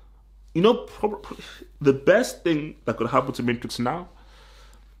sure, probably the best thing that could happen to Matrix now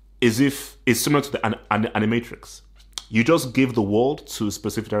is if it's similar to the Animatrix. You just give the world to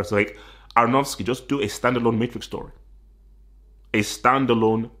specific directors. Like Aronofsky, just do a standalone Matrix story. A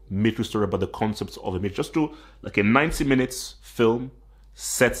standalone Matrix story about the concepts of the Matrix. Just do like a 90 minutes film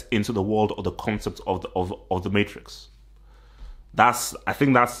set into the world or the concept of the Matrix. I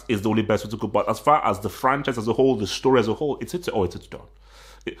think that is the only best way to go. But as far as the franchise as a whole, the story as a whole, it's done.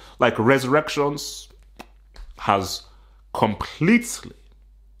 Like Resurrections has completely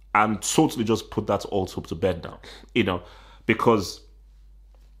and totally just put that all to bed now, because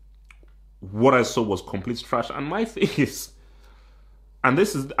what I saw was complete trash. And my thing is, and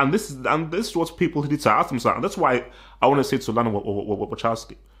this is what people need to ask themselves, and that's why I want to say to Lana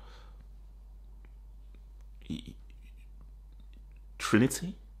Wachowski,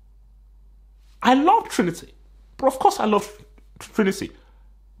 Trinity. I love Trinity, but of course I love Trinity,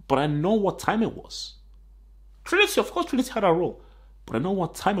 but I know what time it was. Trinity had a role, but I know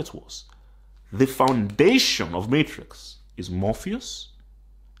what time it was. The foundation of Matrix is Morpheus,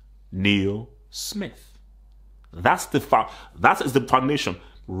 Neo, Smith. That is the foundation.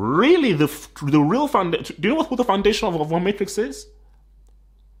 Really, the real foundation. Do you know what the foundation of what Matrix is?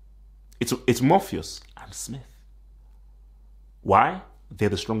 It's Morpheus and Smith. Why? They're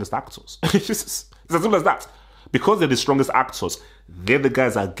the strongest actors. It's as simple as that. Because they're the strongest actors, they're the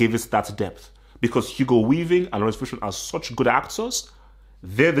guys that give us that depth. Because Hugo Weaving and Lawrence Fishburne are such good actors,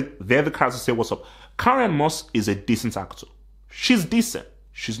 they're the characters who say what's up. Karen Moss is a decent actor. She's decent.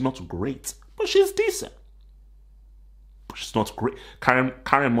 She's not great, but she's decent. But she's not great.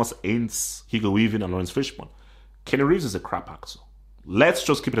 Karen Moss ain't Hugo Weaving and Lawrence Fishburne. Kenny Reeves is a crap actor. Let's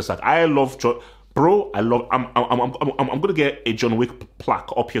just keep it aside. I love John. Bro, I'm gonna get a John Wick plaque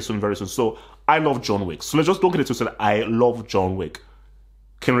up here soon, very soon. So I love John Wick. So let's just don't get it twisted. I love John Wick.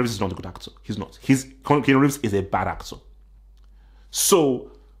 Keanu Reeves is not a good actor. He's not. Keanu Reeves is a bad actor.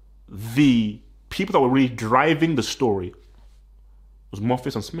 So the people that were really driving the story was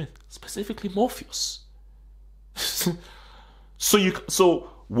Morpheus and Smith, specifically Morpheus. So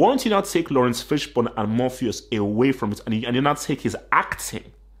once you now take Lawrence Fishburne and Morpheus away from it, and you now take his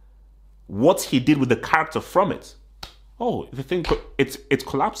acting, what he did with the character from it, the thing, it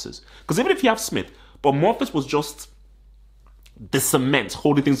collapses. Because even if you have Smith, but Morpheus was just the cement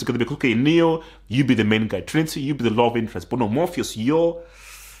holding things together. Because, okay, Neo, you be the main guy. Trinity, you be the love interest. But no, Morpheus, you're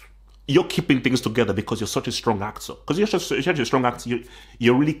keeping things together because you're such a strong actor. Because you're such a strong actor,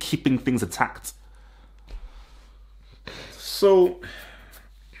 you're really keeping things intact. So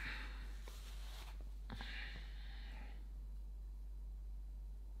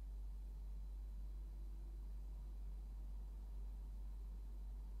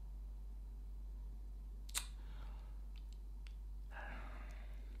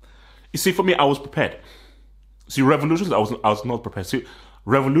you see, for me, I was prepared. See, Revolutions, I was not prepared. See,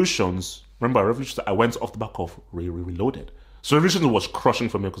 Revolutions, remember, Revolutions, I went off the back of Reloaded. So Revolutions was crushing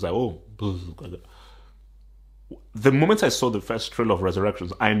for me because the moment I saw the first trailer of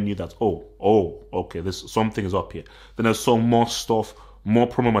Resurrections, I knew that, okay, something is up here. Then I saw more stuff, more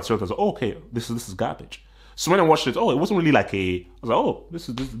promo material. I was like, okay, this is garbage. So when I watched it, it wasn't really like I was like,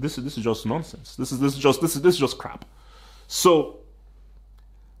 this is just nonsense. This is just crap. So,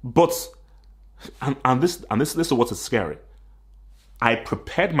 but this is what's scary. I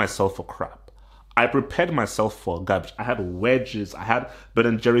prepared myself for crap. I prepared myself for garbage. I had wedges. I had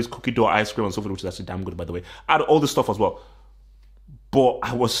Ben & Jerry's cookie dough ice cream and so forth, which is actually damn good, by the way. I had all this stuff as well. But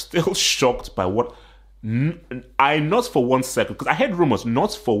I was still shocked by what... not for 1 second, because I heard rumors,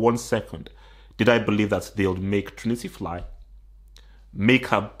 not for 1 second did I believe that they'll make Trinity fly, make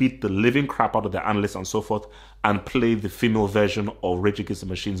her beat the living crap out of the analysts and so forth, and play the female version of Rage Against the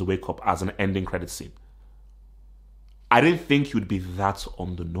Machine's Wake Up as an ending credit scene. I didn't think you'd be that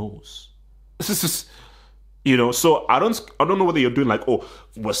on the nose. This is, so I don't know whether you're doing like,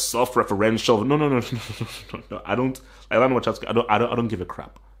 we're self-referential. No. I don't know what I don't give a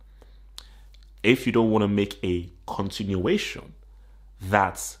crap. If you don't want to make a continuation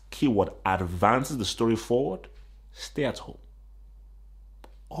that keyword advances the story forward, stay at home.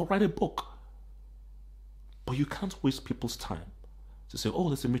 Or write a book. But you can't waste people's time to say,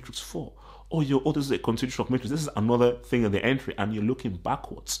 this is Matrix 4. This is a continuation of Matrix. This is another thing in the entry, and you're looking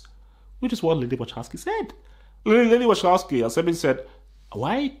backwards. Which is what Lady Wachowski said. Lady Wachowski has said,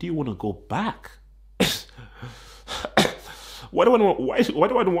 why do you want to go back? Why do I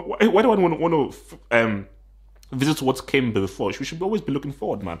want to visit what came before? We should always be looking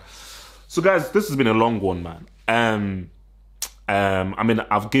forward, man. So, guys, this has been a long one, man.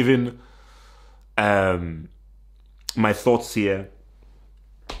 I've given my thoughts here.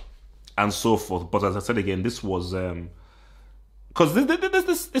 and so forth. But as I said again, this was because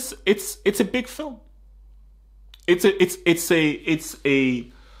it's a big film. It's a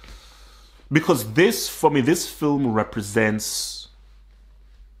because this, for me, this film represents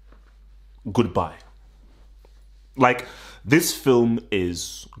goodbye. Like, this film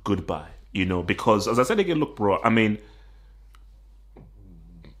is goodbye, you know, because as I said again, look, bro, I mean,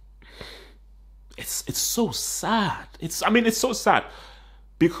 it's so sad. It's so sad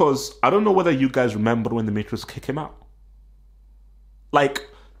because I don't know whether you guys remember when The Matrix came out. Like,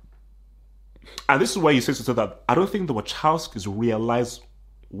 and this is why you say so that I don't think the Wachowskis realize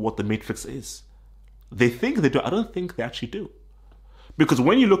what The Matrix is. They think they do. I don't think they actually do. Because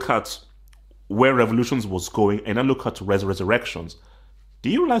when you look at where Revolutions was going and then look at Resurrections, do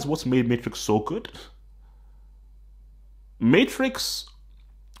you realize what's made Matrix so good? Matrix,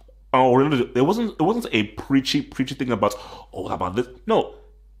 it wasn't a preachy thing about this. No,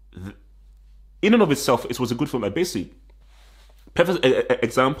 in and of itself, it was a good film. Like, basically, perfect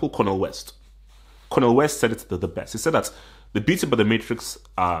example, Cornel West. Cornel West said it the best. He said that the beauty about The Matrix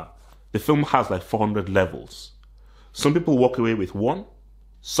the film has like 400 levels. Some people walk away with 1,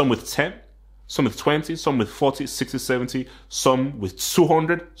 some with 10, some with 20, some with 40, 60, 70, some with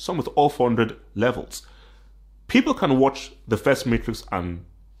 200, some with all 400 levels. People can watch the first Matrix and,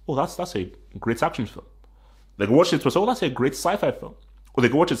 oh, that's a great action film. They can watch it and say, oh, that's a great sci-fi film. Or they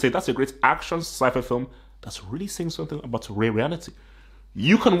can watch it and say, that's a great action sci-fi film that's really saying something about reality.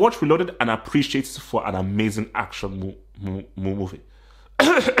 You can watch Reloaded and appreciate it for an amazing action movie.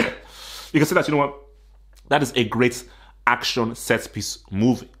 You can say that, you know what, that is a great action set piece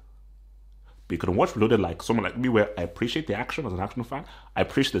movie. But you can watch Reloaded like someone like me, where I appreciate the action as an action fan, I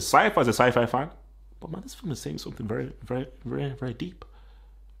appreciate the sci-fi as a sci-fi fan, but man, this film is saying something very, very, very, very deep.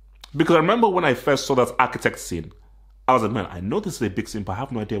 Because I remember when I first saw that architect scene, I was like, man, I know this is a big scene, but I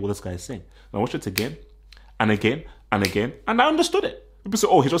have no idea what this guy is saying. And I watched it again, and again, and again, and I understood it. People say,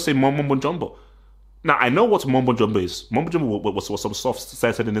 oh, he just saying mumbo jumbo. Now, I know what mumbo jumbo is. Mumbo jumbo was some stuff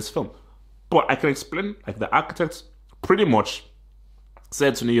said in this film. But I can explain, like, the architect pretty much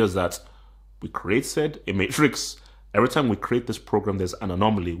said to Neo that we created a matrix. Every time we create this program, there's an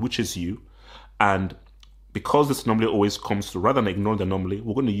anomaly, which is you. And because this anomaly always comes through, rather than ignore the anomaly,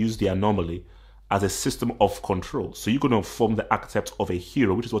 we're going to use the anomaly as a system of control. So you're going to form the archetype of a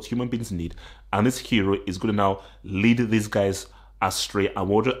hero, which is what human beings need. And this hero is going to now lead these guys astray. And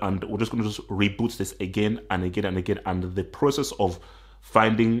we're just going to just reboot this again and again and again. And the process of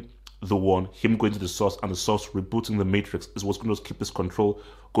finding the one, him going to the source, and the source rebooting the matrix is what's going to keep this control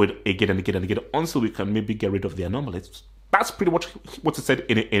going again and again and again until we can maybe get rid of the anomalies. That's pretty much what it said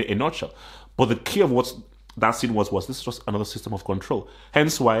in a nutshell. But the key of what that scene was this is just another system of control.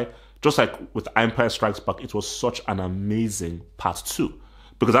 Hence why, just like with Empire Strikes Back, it was such an amazing part 2.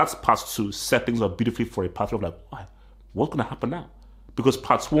 Because that's part 2 set things up beautifully for a part 3 of like, why? What's going to happen now? Because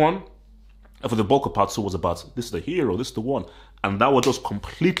part 1, for the bulk of part 2, was about this is the hero, this is the one. And that was just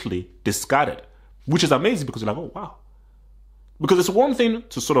completely discarded. Which is amazing because you're like, oh, wow. Because it's one thing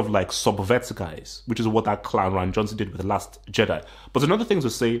to sort of like subvert guys, which is what that clown Ryan Johnson did with The Last Jedi. But another thing to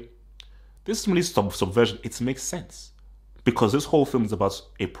say, this is really subversion. It makes sense. Because this whole film is about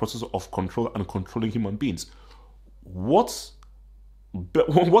a process of control and controlling human beings. What's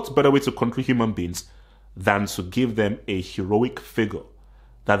better way to control human beings than to give them a heroic figure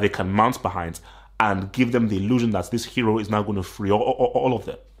that they can mount behind and give them the illusion that this hero is now going to free all of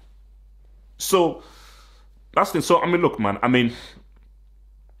them. So, that's the thing. So, I mean, look, man, I mean,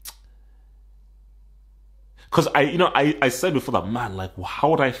 because I said before that, man, like, how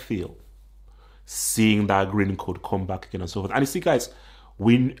would I feel seeing that green code come back again and so forth? And you see, guys,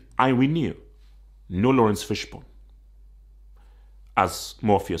 we knew no Lawrence Fishburne as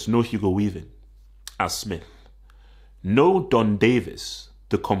Morpheus, no Hugo Weaving as Smith, no Don Davis,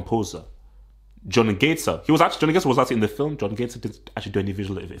 the composer, John Gates was actually in the film. John Gates didn't actually do any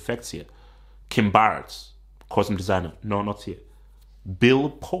visual effects here. Kim Barrett, costume designer, no, not here. Bill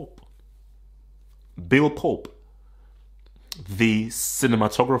Pope, the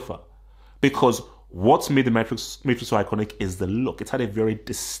cinematographer. Because what made the Matrix so iconic is the look. It had a very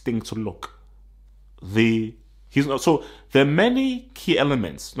distinct look. So there are many key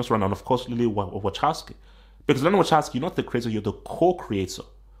elements, not around, and of course, Lily Wachowski. Because Lana Wachowski, you're not the creator, you're the co-creator.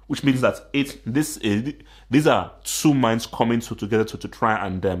 Which means that these are two minds coming together to try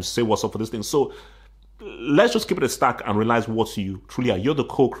and say what's up for this thing. So let's just keep it a stack and realize what you truly are. You're the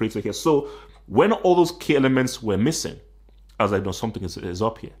co-creator here. So when all those key elements were missing, I was like, no, something is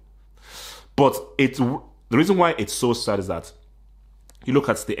up here. But the reason why it's so sad is that you look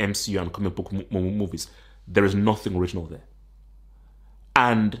at the MCU and comic book movies, there is nothing original there.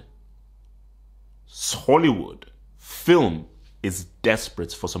 And Hollywood film is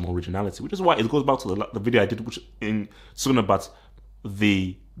desperate for some originality, which is why it goes back to the video I did, which in talking about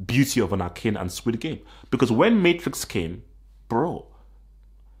the beauty of an Arcane and Squid Game. Because when Matrix came, bro,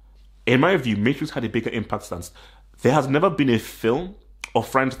 in my view, Matrix had a bigger impact than there has never been a film or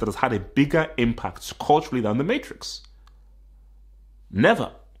franchise that has had a bigger impact culturally than The Matrix.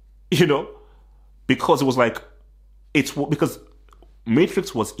 Never, because it was like because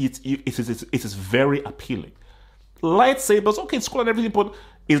Matrix was it is very appealing. Lightsabers, okay, it's cool and everything, but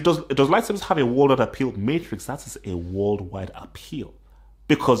does lightsabers have a worldwide appeal? Matrix, that is a worldwide appeal.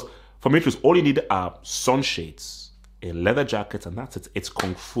 Because for Matrix, all you need are sunshades, a leather jacket, and that's it. It's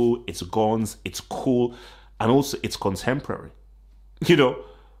kung fu, it's guns, it's cool, and also it's contemporary.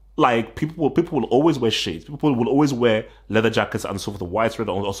 Like people will always wear shades. People will always wear leather jackets and so forth, the white, red,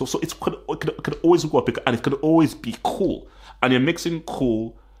 and also. So it could always work, and it could always be cool. And you're mixing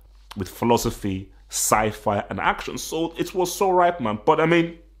cool with philosophy, sci-fi, and action. So it was so right, man. But I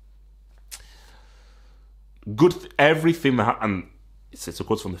mean, everything that and it's a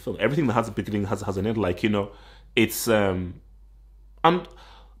quote from the film. Everything that has a beginning has an end. Like it's and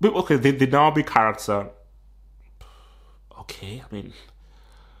okay, the Naomi character. Okay, I mean.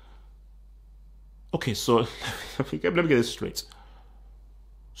 Okay, so let me get this straight.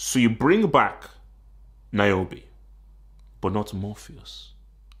 So you bring back Niobe, but not Morpheus.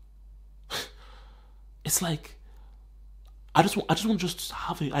 It's like I just want just to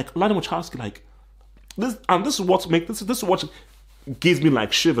have it like Lana Wachowski, like this, and this is what gives me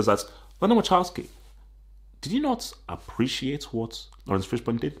like shivers. As Lana Wachowski, did you not appreciate what Lawrence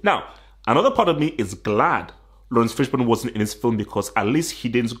Fishburne did? Now, another part of me is glad Lawrence Fishburne wasn't in his film because at least he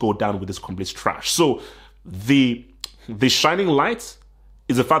didn't go down with this complete trash. So the shining light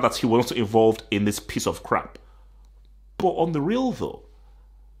is the fact that he was not involved in this piece of crap. But on the real though,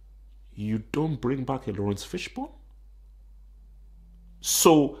 you don't bring back a Lawrence Fishburne?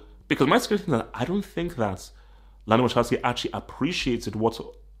 So, because my scary thing is that I don't think that Lana Wachowski actually appreciated what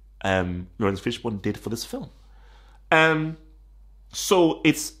Lawrence Fishburne did for this film. So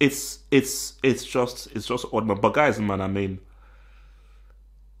it's just odd, man. But guys, man, I mean,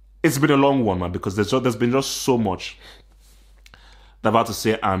 it's been a long one, man, because there's been just so much that I'm about to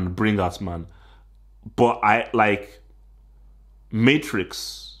say and bring out, man. But I like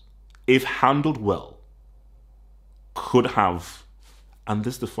Matrix, if handled well, could have, and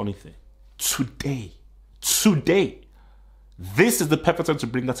this is the funny thing, today, this is the perfect time to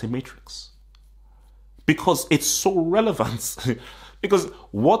bring out a Matrix. Because it's so relevant. Because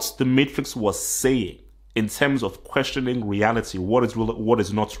what the Matrix was saying in terms of questioning reality, what is real, what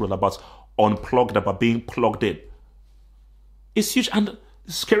is not real, about unplugged, about being plugged in, is huge. And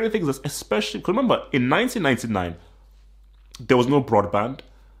the scary thing is, especially, because remember, in 1999, there was no broadband,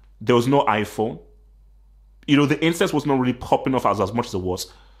 there was no iPhone. The internet was not really popping off as much as it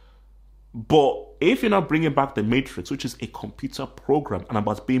was. But if you're not bringing back the Matrix, which is a computer program and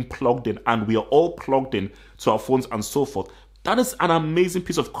about being plugged in, and we are all plugged in to our phones and so forth, that is an amazing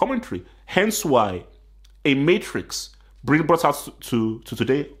piece of commentary. Hence why a Matrix brought out to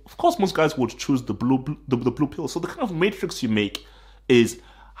today, of course most guys would choose the blue pill. So the kind of Matrix you make is,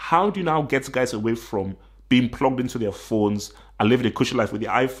 how do you now get guys away from being plugged into their phones and living a cushy life with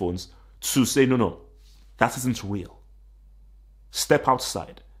their iPhones to say, no, that isn't real. Step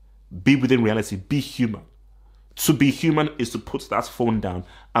outside. Be within reality. Be human. To be human is to put that phone down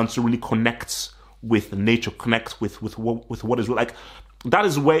and to really connect with nature, connect with what is real. Like, that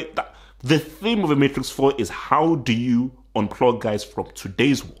is where the theme of the Matrix 4 is, how do you unplug guys from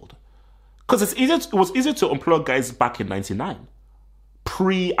today's world? Because it was easier to unplug guys back in 99,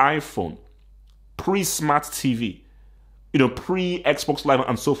 pre-iPhone, pre-smart TV, pre-Xbox Live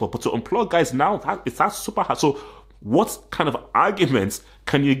and so forth. But to unplug guys now, that's super hard. So what kind of arguments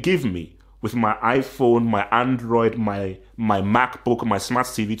can you give me with my iPhone, my Android, my MacBook, my smart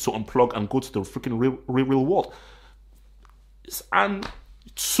TV to unplug and go to the freaking real world? And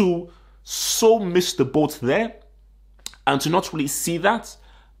to so miss the boat there and to not really see that,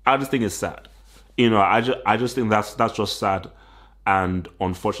 I just think it's sad. I just think that's just sad and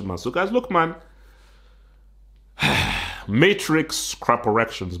unfortunate, man. So guys, look, man, Matrix crap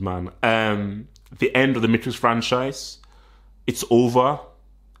corrections, man. The end of the Matrix franchise, it's over,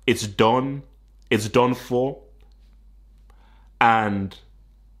 it's done for. And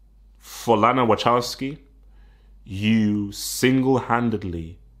for Lana Wachowski, you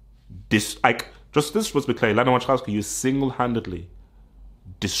single-handedly this was be clear, Lana Wachowski, you single-handedly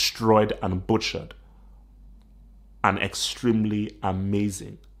destroyed and butchered an extremely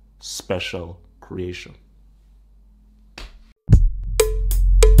amazing special creation.